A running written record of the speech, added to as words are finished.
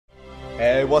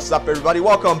Hey, what's up everybody?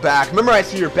 Welcome back.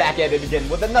 Memorize here, back at it again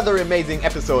with another amazing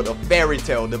episode of Fairy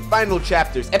Tail, the final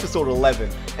chapters, episode 11.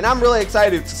 And I'm really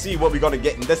excited to see what we're gonna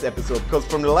get in this episode, because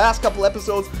from the last couple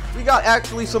episodes, we got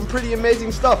actually some pretty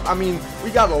amazing stuff. I mean, we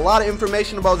got a lot of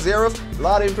information about Zeref, a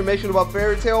lot of information about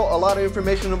Fairy Tail, a lot of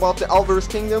information about the Alvarez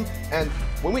Kingdom, and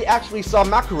when we actually saw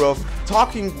Makarov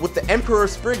talking with the Emperor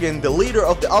Spriggan, the leader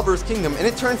of the Alvarez Kingdom, and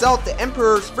it turns out the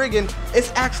Emperor Spriggan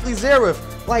is actually Zeref.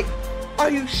 Like, are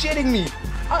you shitting me?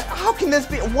 How can this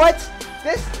be? What?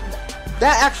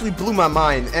 That actually blew my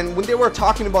mind. And when they were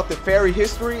talking about the fairy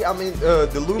history, I mean,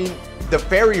 the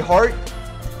fairy heart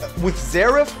with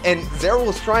Zeref, and Zeref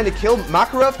was trying to kill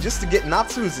Makarov just to get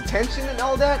Natsu's attention and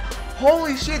all that.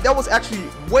 Holy shit, that was actually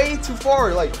way too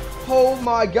far. Like, oh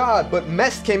my god. But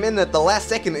Mest came in at the last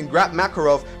second and grabbed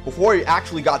Makarov before he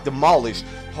actually got demolished.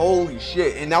 Holy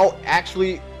shit. And now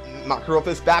actually Makarov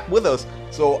is back with us.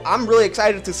 So I'm really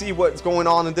excited to see what's going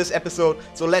on in this episode.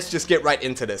 So let's just get right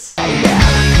into this.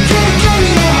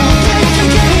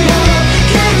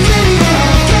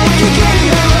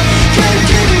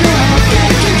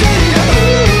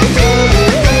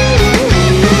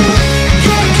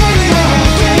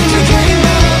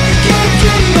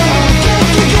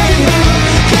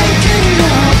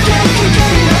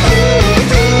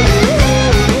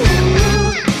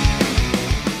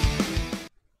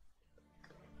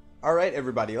 Alright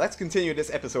everybody, let's continue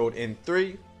this episode in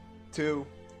 3, 2,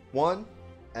 1,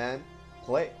 and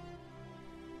play.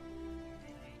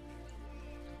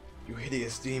 You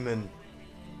hideous demon.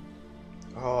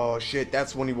 Oh shit,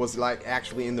 that's when he was like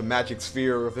actually in the magic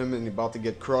sphere of him and about to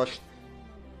get crushed.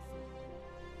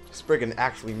 Spriggan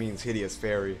actually means hideous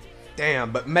fairy.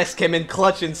 Damn, but Mest came in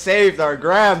clutch and saved our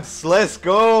Gramps. Let's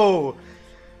go.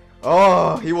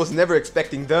 Oh, he was never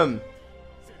expecting them.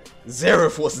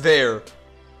 Zeref was there.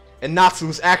 And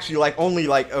Natsu's actually like only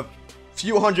like a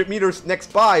few hundred meters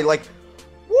next by. Like,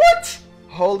 what?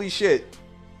 Holy shit.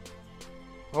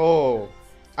 Oh,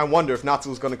 I wonder if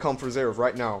Natsu's gonna come for Zeref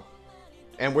right now.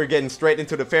 And we're getting straight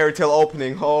into the Fairy Tail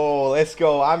opening. Oh, let's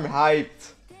go. I'm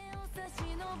hyped.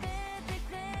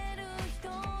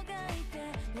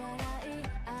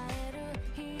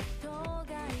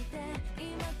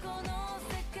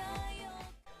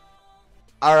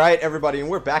 Alright everybody, and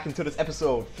we're back into this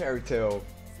episode, Fairy Tail.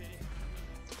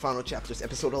 Final chapters,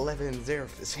 episode 11.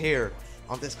 Zeref is here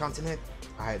on this continent.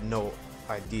 I had no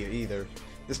idea either.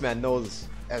 This man knows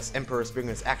as Emperor Spriggan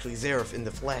is actually Zeref in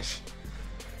the flesh.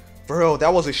 For real,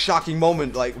 that was a shocking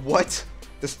moment. Like, what?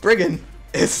 The Spriggan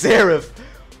is Zeref.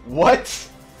 What?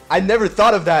 I never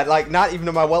thought of that. Like, not even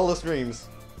in my wildest dreams.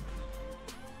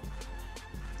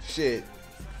 Shit.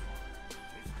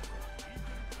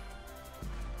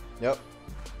 Yep.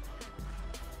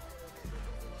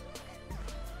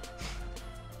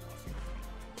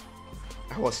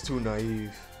 I was too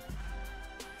naive.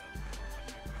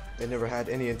 They never had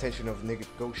any intention of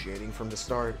negotiating from the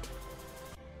start.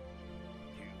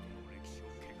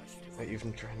 I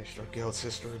even tarnished our guild's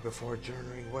history before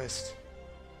journeying west.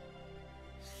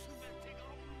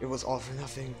 It was all for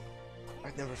nothing.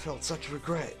 I'd never felt such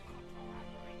regret.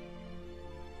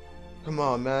 Come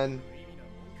on, man.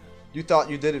 You thought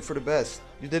you did it for the best.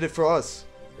 You did it for us.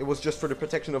 It was just for the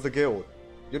protection of the guild.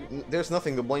 There's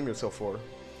nothing to blame yourself for.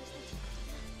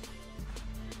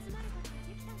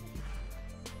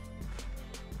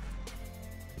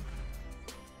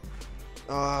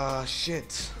 Ah,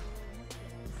 shit.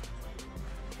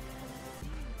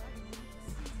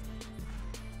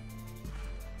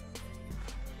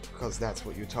 Because that's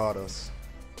what you taught us.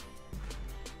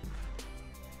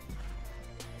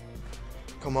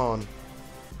 Come on.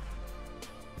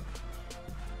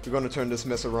 We're gonna turn this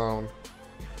mess around.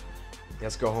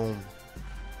 Let's go home.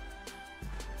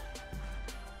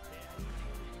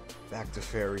 Back to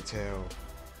Fairy Tail.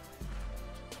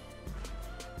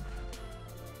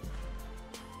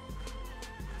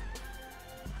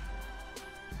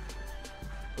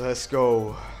 Let's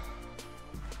go.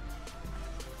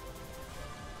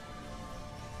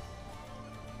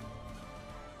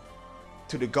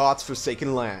 To the gods'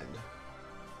 forsaken land.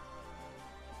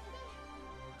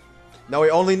 Now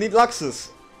we only need Luxus.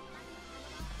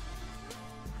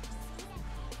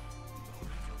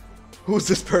 Who's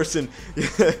this person?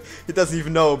 He doesn't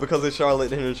even know because of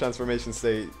Charlotte in her transformation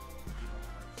state.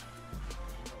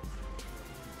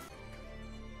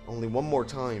 Only one more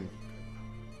time.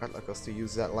 I'd like us to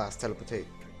use that last teleportate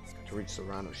to reach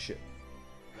Serrano's ship.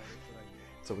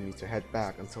 So we need to head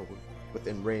back until we're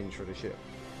within range for the ship.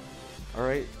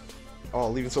 Alright. Oh,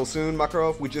 leaving so soon,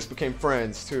 Makarov? We just became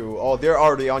friends too. Oh, they're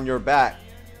already on your back.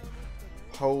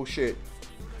 Oh shit.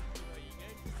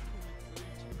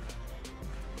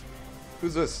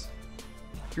 Who's this?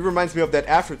 He reminds me of that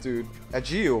Afro dude at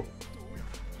Geo.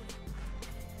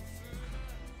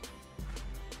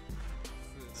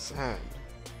 Sand.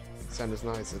 Sand is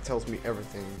nice. It tells me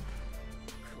everything.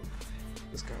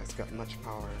 This guy's got much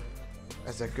power.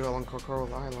 As that girl on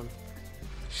Coral Island.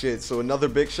 Shit, so another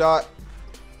big shot?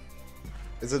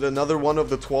 Is it another one of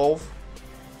the 12?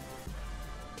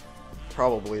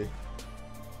 Probably.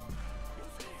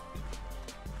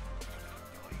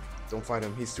 Don't fight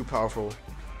him, he's too powerful.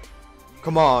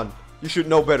 Come on, you should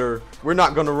know better. We're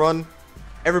not gonna run.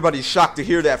 Everybody's shocked to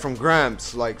hear that from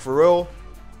Gramps. Like, for real?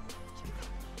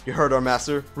 You heard our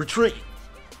master. Retreat!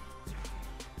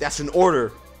 That's an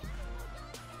order.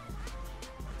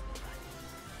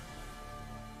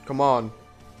 Come on.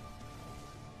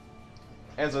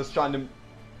 Ezra's trying to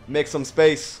make some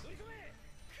space.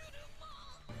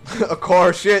 A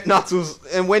car, shit, Natsu's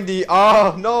and Wendy.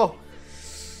 Oh, no.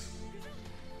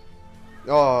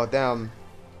 Oh, damn.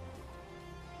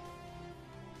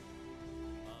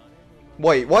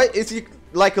 Wait, what? Is he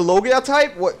like a Logia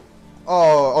type? What?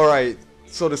 Oh, alright.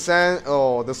 So the sand,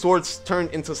 oh, the swords turn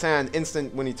into sand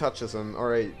instant when he touches them.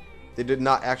 Alright. They did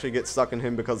not actually get stuck in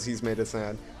him because he's made of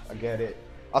sand. I get it.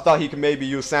 I thought he could maybe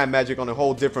use sand magic on a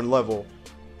whole different level.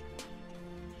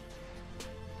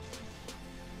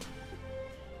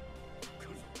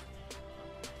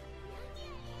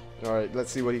 Alright,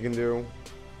 let's see what he can do.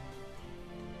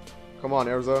 Come on,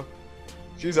 Erza.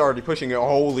 She's already pushing it.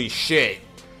 Holy shit.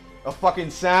 A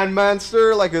fucking sand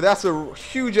monster? Like, that's a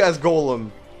huge ass golem.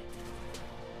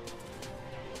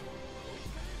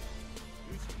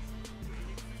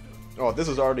 Oh, this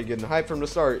is already getting hyped from the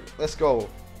start. Let's go.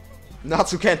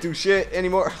 Natsu can't do shit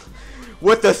anymore.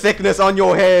 With the thickness on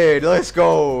your head. Let's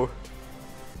go.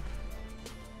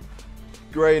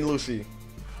 Gray and Lucy.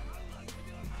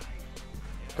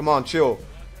 Come on, chill.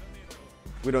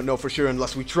 We don't know for sure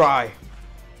unless we try.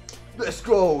 Let's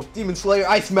go. Demon Slayer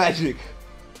Ice Magic.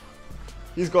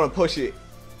 He's gonna push it.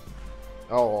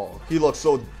 Oh, he looks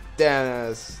so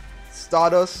damn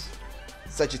Stardust.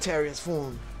 Sagittarius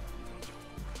form.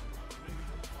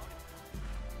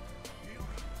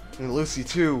 And Lucy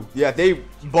too. Yeah, they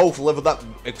both leveled up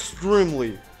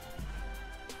extremely.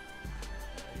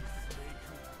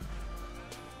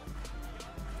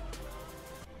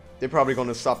 They're probably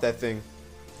gonna stop that thing.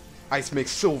 Ice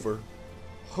makes silver.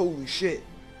 Holy shit.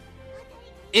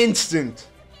 Instant.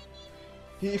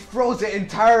 He froze the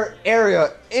entire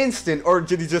area instant, or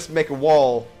did he just make a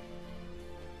wall?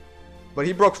 But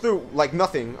he broke through like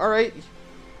nothing. Alright.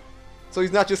 So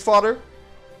he's not just fodder.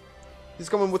 He's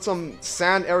coming with some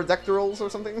sand aerodactyls or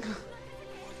something.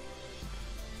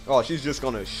 Oh, she's just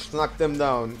gonna knock them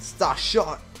down. Star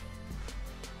shot.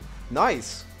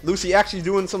 Nice. Lucy actually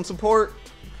doing some support.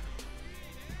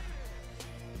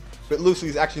 But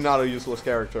Lucy's actually not a useless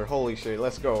character. Holy shit,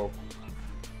 let's go.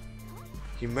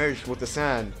 He merged with the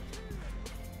sand.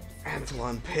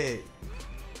 Antoine Pit.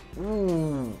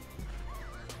 Ooh.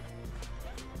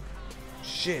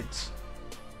 Shit.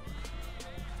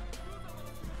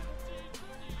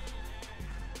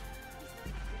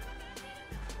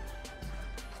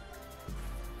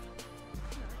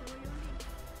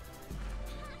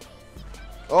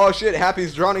 Oh shit,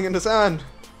 Happy's drowning in the sand.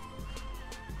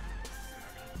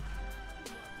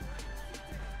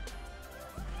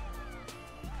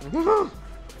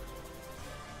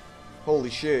 Holy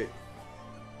shit.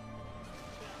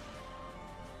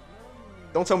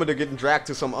 Don't tell me they're getting dragged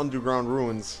to some underground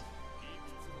ruins.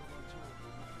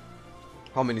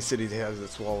 How many cities has it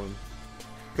swollen?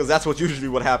 Because that's what usually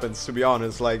what happens, to be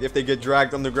honest. Like, if they get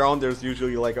dragged underground, there's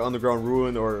usually like an underground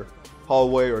ruin or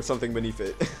hallway or something beneath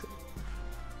it.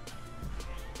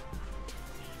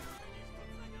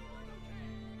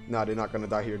 Nah, they're not gonna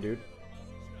die here, dude.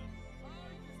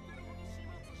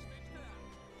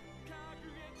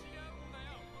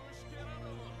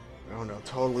 On a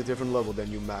totally different level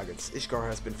than you maggots. Ishgar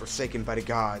has been forsaken by the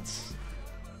gods.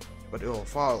 But it'll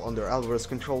fall under Alvarez's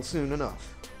control soon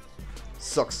enough.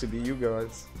 Sucks to be you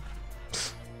guys.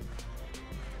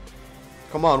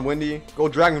 Come on, Wendy. Go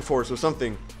Dragon Force or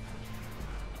something.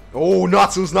 Oh,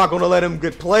 Natsu's not gonna let him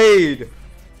get played.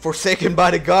 Forsaken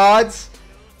by the gods?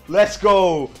 Let's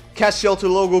go. Cast Shelter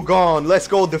logo gone. Let's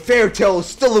go. The fairy tale is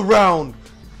still around.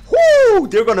 Woo!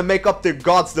 They're gonna make up their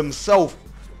gods themselves.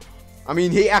 I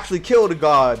mean, he actually killed a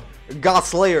god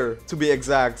slayer to be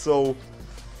exact, so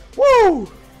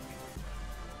woo!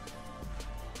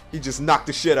 He just knocked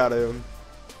the shit out of him.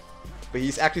 But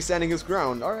he's actually standing his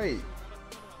ground. Alright.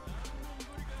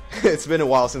 It's been a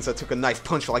while since I took a nice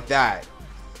punch like that.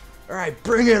 Alright,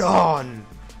 bring it on!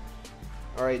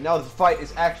 Alright, now the fight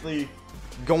is actually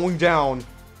going down.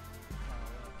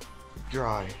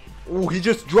 Dry. Oh, he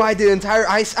just dried the entire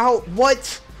ice out.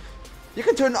 What? You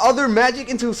can turn other magic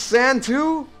into sand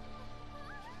too?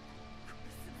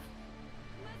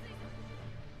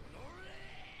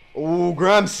 Oh,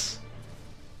 Gramps.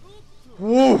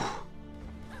 Woo.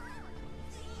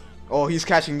 Oh, he's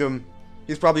catching them.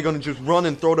 He's probably gonna just run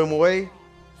and throw them away.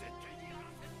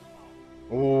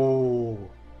 Oh,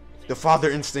 the father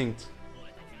instinct.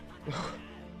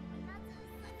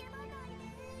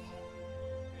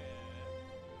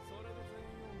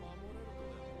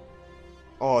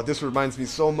 Oh, this reminds me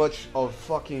so much of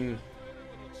fucking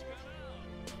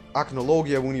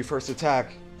Acnologia when you first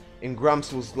attack. And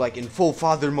Gramps was like in full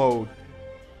father mode.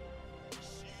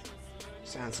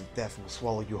 Sands of death will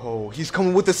swallow you whole. He's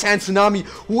coming with the sand tsunami.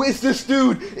 Who is this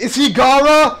dude? Is he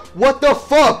Gara? What the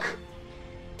fuck?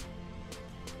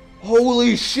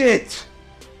 Holy shit.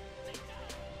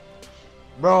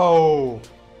 Bro.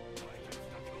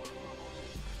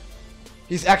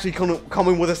 He's actually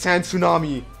coming with a sand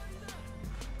tsunami.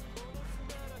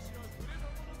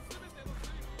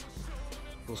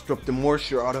 Will strip the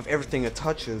moisture out of everything it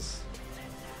touches.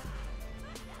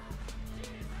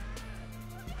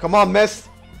 Come on, Mest.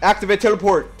 Activate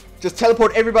teleport. Just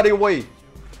teleport everybody away.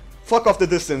 Fuck off the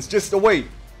distance. Just away.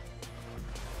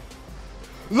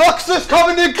 Lux is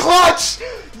coming in clutch!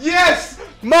 Yes!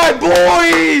 My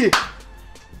boy!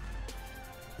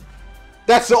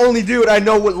 That's the only dude I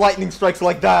know with lightning strikes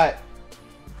like that.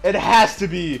 It has to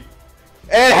be.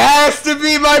 It has to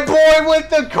be my boy with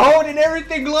the coat and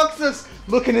everything. Luxus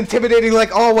looking intimidating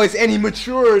like always, and he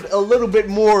matured a little bit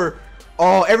more.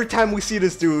 Oh, every time we see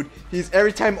this dude, he's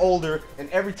every time older and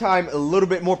every time a little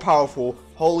bit more powerful.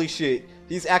 Holy shit.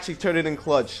 He's actually turned it in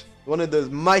clutch. One of the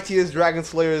mightiest Dragon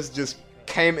Slayers just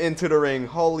came into the ring.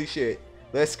 Holy shit.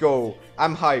 Let's go.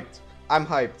 I'm hyped. I'm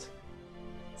hyped.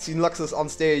 Seen Luxus on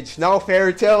stage. Now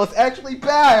Fairy Tail is actually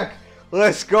back.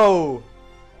 Let's go.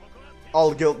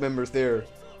 All guild members there.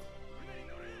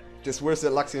 Just where's the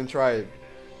Luxian tribe?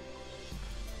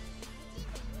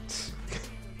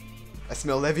 I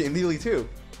smell Levi and Lily too.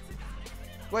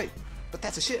 Wait, but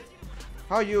that's a ship.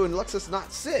 How are you and Luxus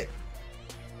not sick?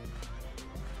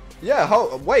 Yeah,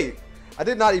 how? Wait, I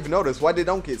did not even notice why they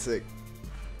don't get sick.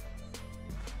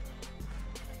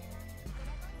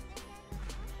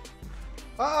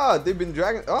 Ah, they've been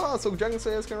dragon. Oh, so Dragon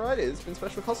Slayers can ride it. It's been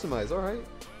special customized. All right.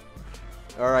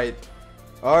 All right.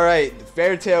 All right.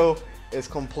 Fairy Tail is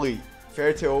complete.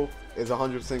 Fairy Tail is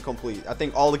 100% complete. I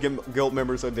think all the guild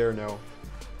members are there now.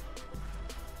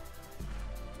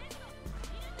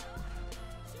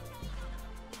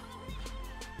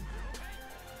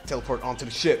 Teleport onto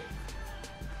the ship.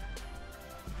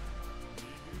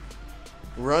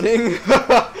 Running.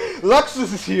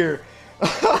 Luxus is here.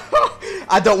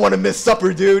 I don't want to miss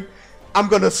supper, dude. I'm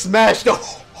gonna smash the.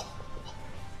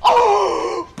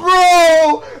 Oh,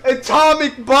 bro!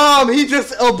 Atomic bomb. He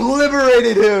just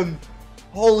obliterated him.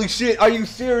 Holy shit! Are you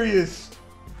serious?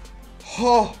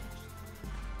 Oh.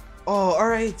 Oh, all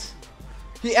right.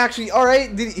 He actually, all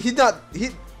right. He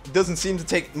doesn't seem to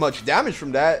take much damage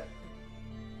from that.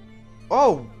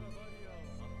 Oh.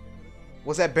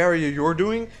 Was that barrier you're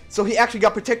doing? So he actually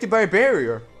got protected by a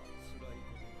barrier.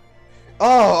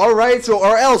 Oh, alright, so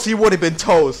or else he would have been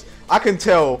toast. I can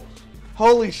tell.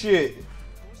 Holy shit.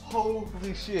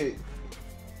 Holy shit.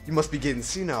 You must be getting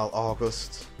senile,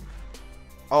 August.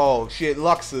 Oh shit,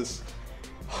 Luxus.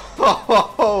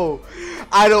 Oh,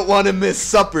 I don't want to miss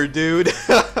supper, dude.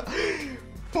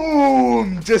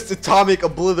 Boom! Just atomic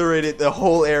obliterated the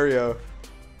whole area.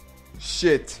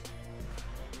 Shit.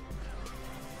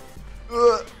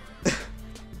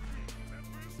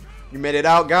 You made it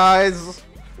out, guys.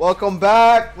 Welcome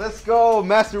back. Let's go.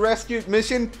 Master Rescue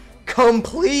mission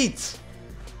complete.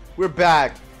 We're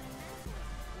back.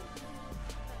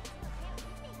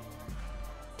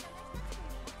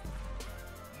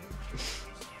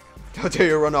 How dare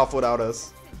you run off without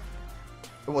us?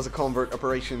 It was a covert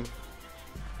operation.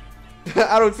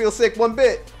 I don't feel sick one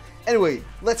bit. Anyway,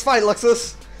 let's fight,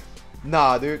 Luxus.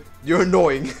 Nah, dude. You're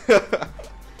annoying.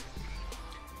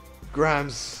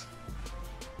 Grams.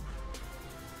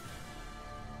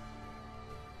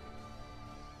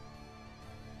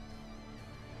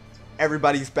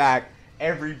 Everybody's back.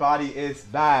 Everybody is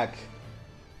back.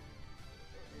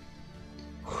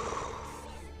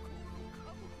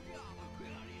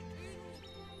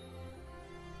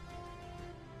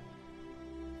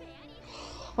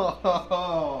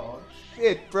 Oh,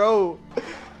 shit, bro.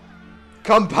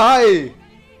 Kampai.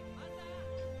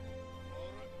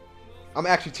 I'm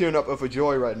actually tearing up of a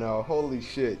joy right now. Holy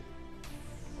shit.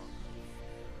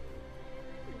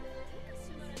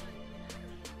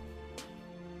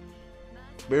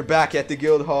 We're back at the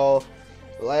guild hall.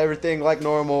 Everything like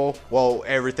normal. Well,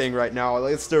 everything right now.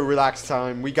 It's still relaxed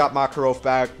time. We got Makarov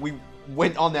back. We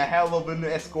went on a hell of an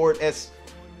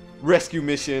rescue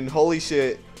mission. Holy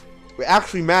shit. We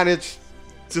actually managed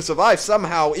to survive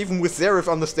somehow, even with Zeref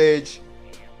on the stage.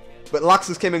 But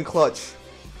Luxus came in clutch.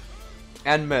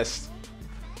 And Mest.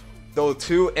 Those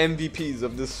two MVPs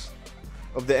of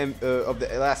the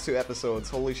last two episodes.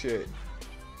 Holy shit.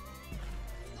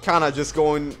 Kinda just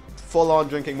going full on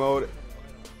drinking mode.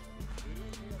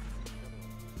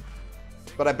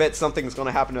 But I bet something's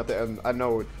gonna happen at the end. I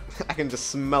know it. I can just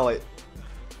smell it.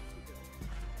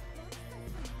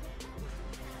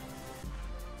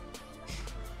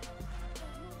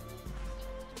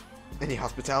 Any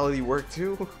hospitality work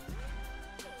too?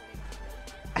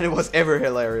 And it was ever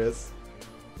hilarious.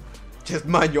 Just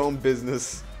mind your own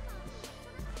business.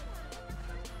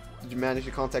 Did you manage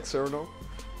to contact Cyrano?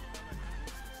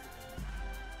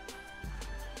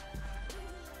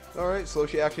 Alright, so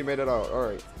she actually made it out.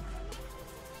 Alright.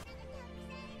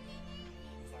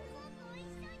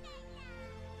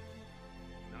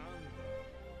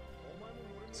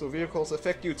 So vehicles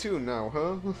affect you too now,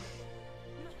 huh?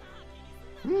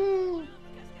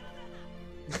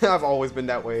 I've always been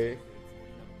that way.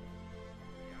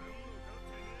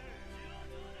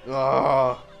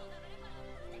 Oh.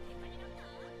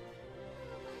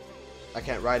 I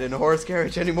can't ride in a horse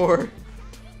carriage anymore.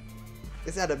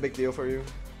 Is that a big deal for you?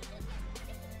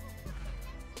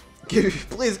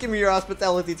 Please give me your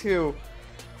hospitality too.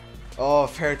 Oh,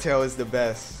 Fairytale is the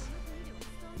best.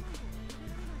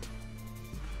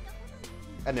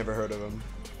 I never heard of him.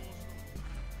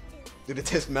 Did it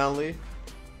taste manly?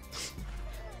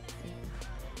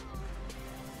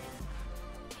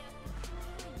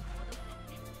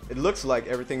 It looks like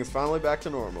everything is finally back to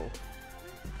normal.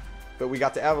 But we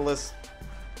got the Avalis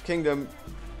Kingdom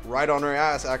right on our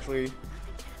ass, actually.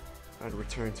 I'd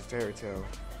return to Fairytale.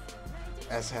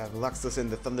 As have Luxus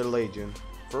and the Thunder Legion.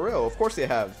 For real, of course they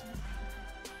have.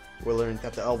 We learned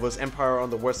that the Elvis Empire on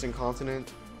the Western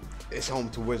continent is home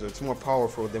to wizards, more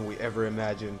powerful than we ever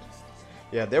imagined.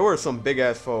 Yeah, there were some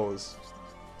big-ass foes.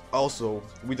 Also,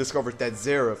 we discovered that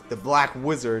Zeref, the Black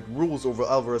Wizard, rules over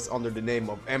Elvis under the name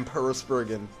of Emperor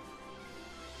Spriggan.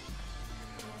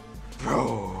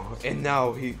 Bro, and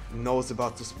now he knows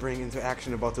about to spring into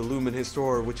action about the Lumen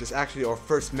Histoire, which is actually our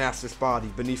first master's body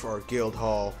beneath our guild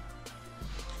hall.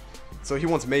 So he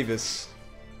wants Mavis.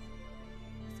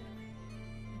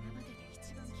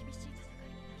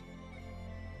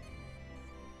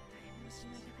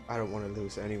 I don't want to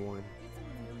lose anyone.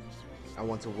 I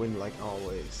want to win like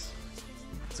always.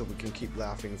 So we can keep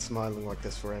laughing and smiling like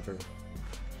this forever.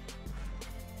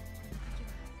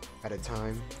 At a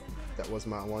time, that was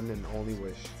my one and only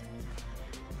wish.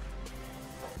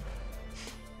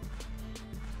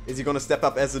 Is he gonna step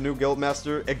up as the new guild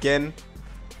master again?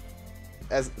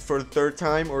 As for the third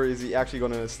time, or is he actually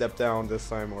gonna step down this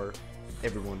time, or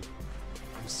everyone?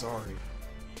 I'm sorry.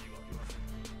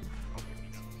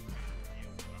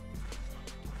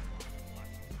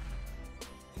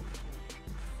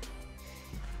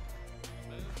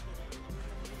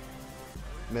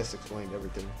 Mest explained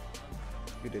everything.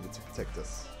 You did it to protect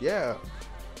us. Yeah,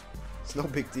 it's no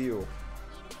big deal.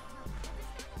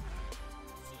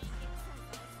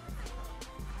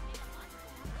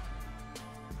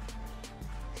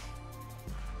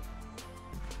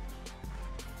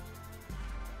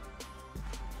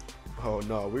 Oh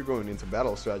no, we're going into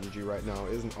battle strategy right now,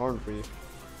 aren't we?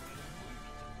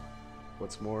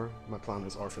 What's more, my plan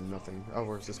is all for nothing.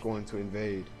 Ours is going to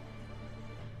invade.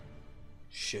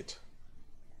 Shit.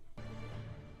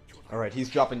 Alright, he's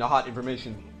dropping the hot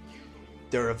information.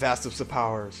 There are vast of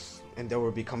powers, and they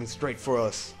will be coming straight for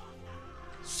us.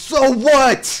 So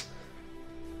what?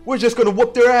 We're just gonna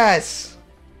whoop their ass.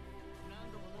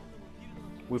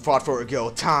 We fought for a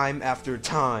guild time after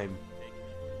time.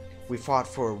 We fought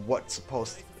for what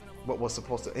was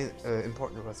supposed to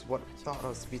important to us, what taught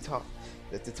us to be tough.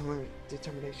 The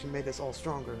determination made us all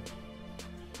stronger.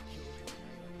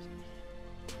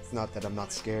 It's not that I'm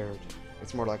not scared.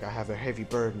 It's more like I have a heavy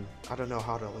burden I don't know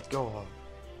how to let go of.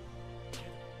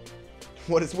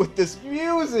 What is with this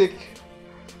music?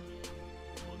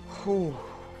 Whew.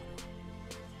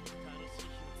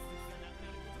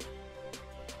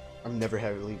 I'm never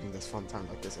leaving this fun time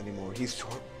like this anymore. He's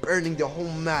burning the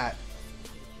whole mat.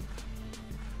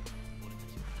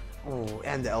 Oh,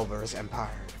 and the Elver's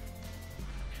Empire.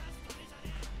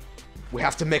 We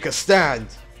have to make a stand.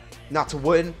 Not to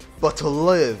win, but to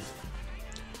live.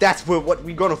 That's what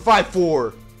we're gonna fight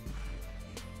for.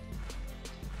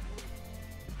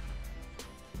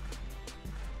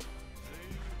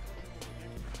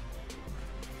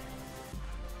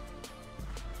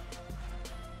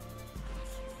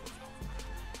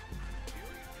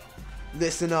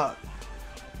 Listen up.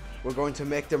 We're going to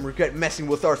make them regret messing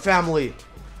with our family.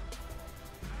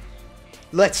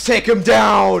 Let's take him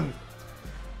down!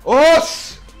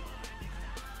 Us!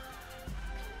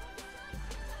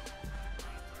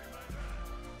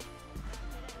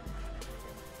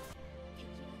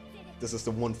 This is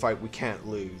the one fight we can't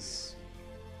lose.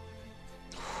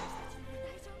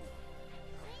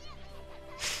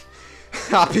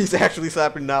 Happy's actually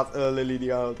slapping out Lily the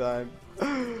whole time.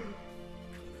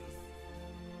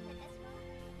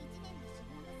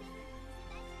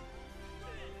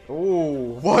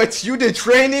 Oh, what? You did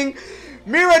training?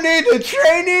 Mira needed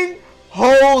training?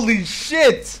 Holy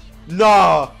shit!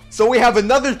 Nah. So we have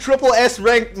another triple S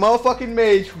ranked motherfucking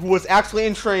mage who was actually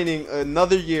in training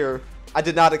another year. I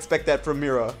did not expect that from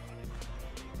Mira.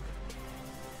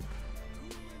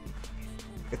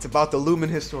 It's about the Lumen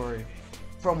Histoire,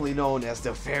 formerly known as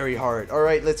the Fairy Heart.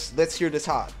 Alright, let's hear this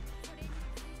hot.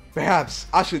 Perhaps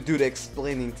I should do the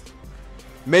explaining.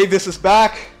 Mavis is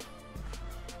back.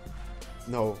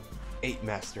 No, 8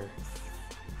 Master.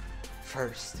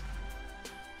 First.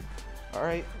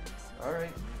 Alright,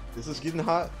 alright. This is getting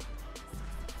hot.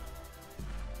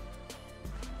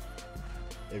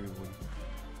 Everyone.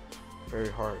 Fairy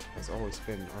Heart has always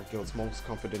been our guild's most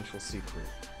confidential secret.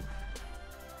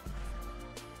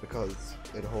 Because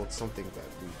it holds something that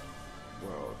we,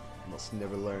 well, must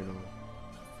never learn of.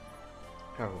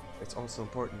 However, it's also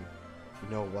important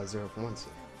to know why Zeref wants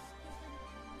it.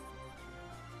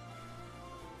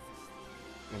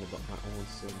 And about my own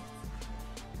sin.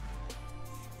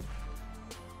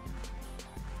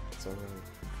 It's alright.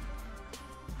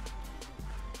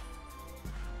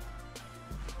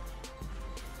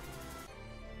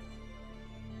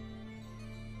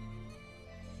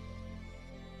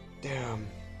 Damn.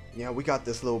 Yeah, we got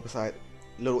this little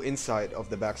insight of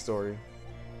the backstory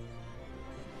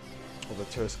of a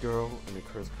cursed girl and a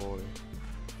cursed boy.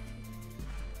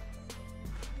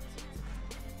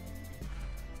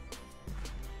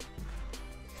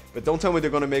 But don't tell me they're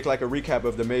gonna make like a recap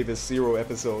of the Mavis 0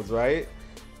 episodes, right?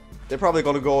 They're probably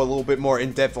gonna go a little bit more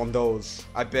in depth on those,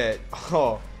 I bet.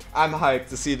 Oh, I'm hyped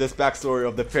to see this backstory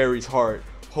of the Fairy's Heart.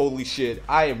 Holy shit,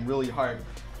 I am really hyped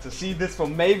to see this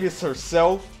from Mavis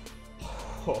herself.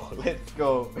 Oh, let's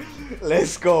go.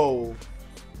 Let's go.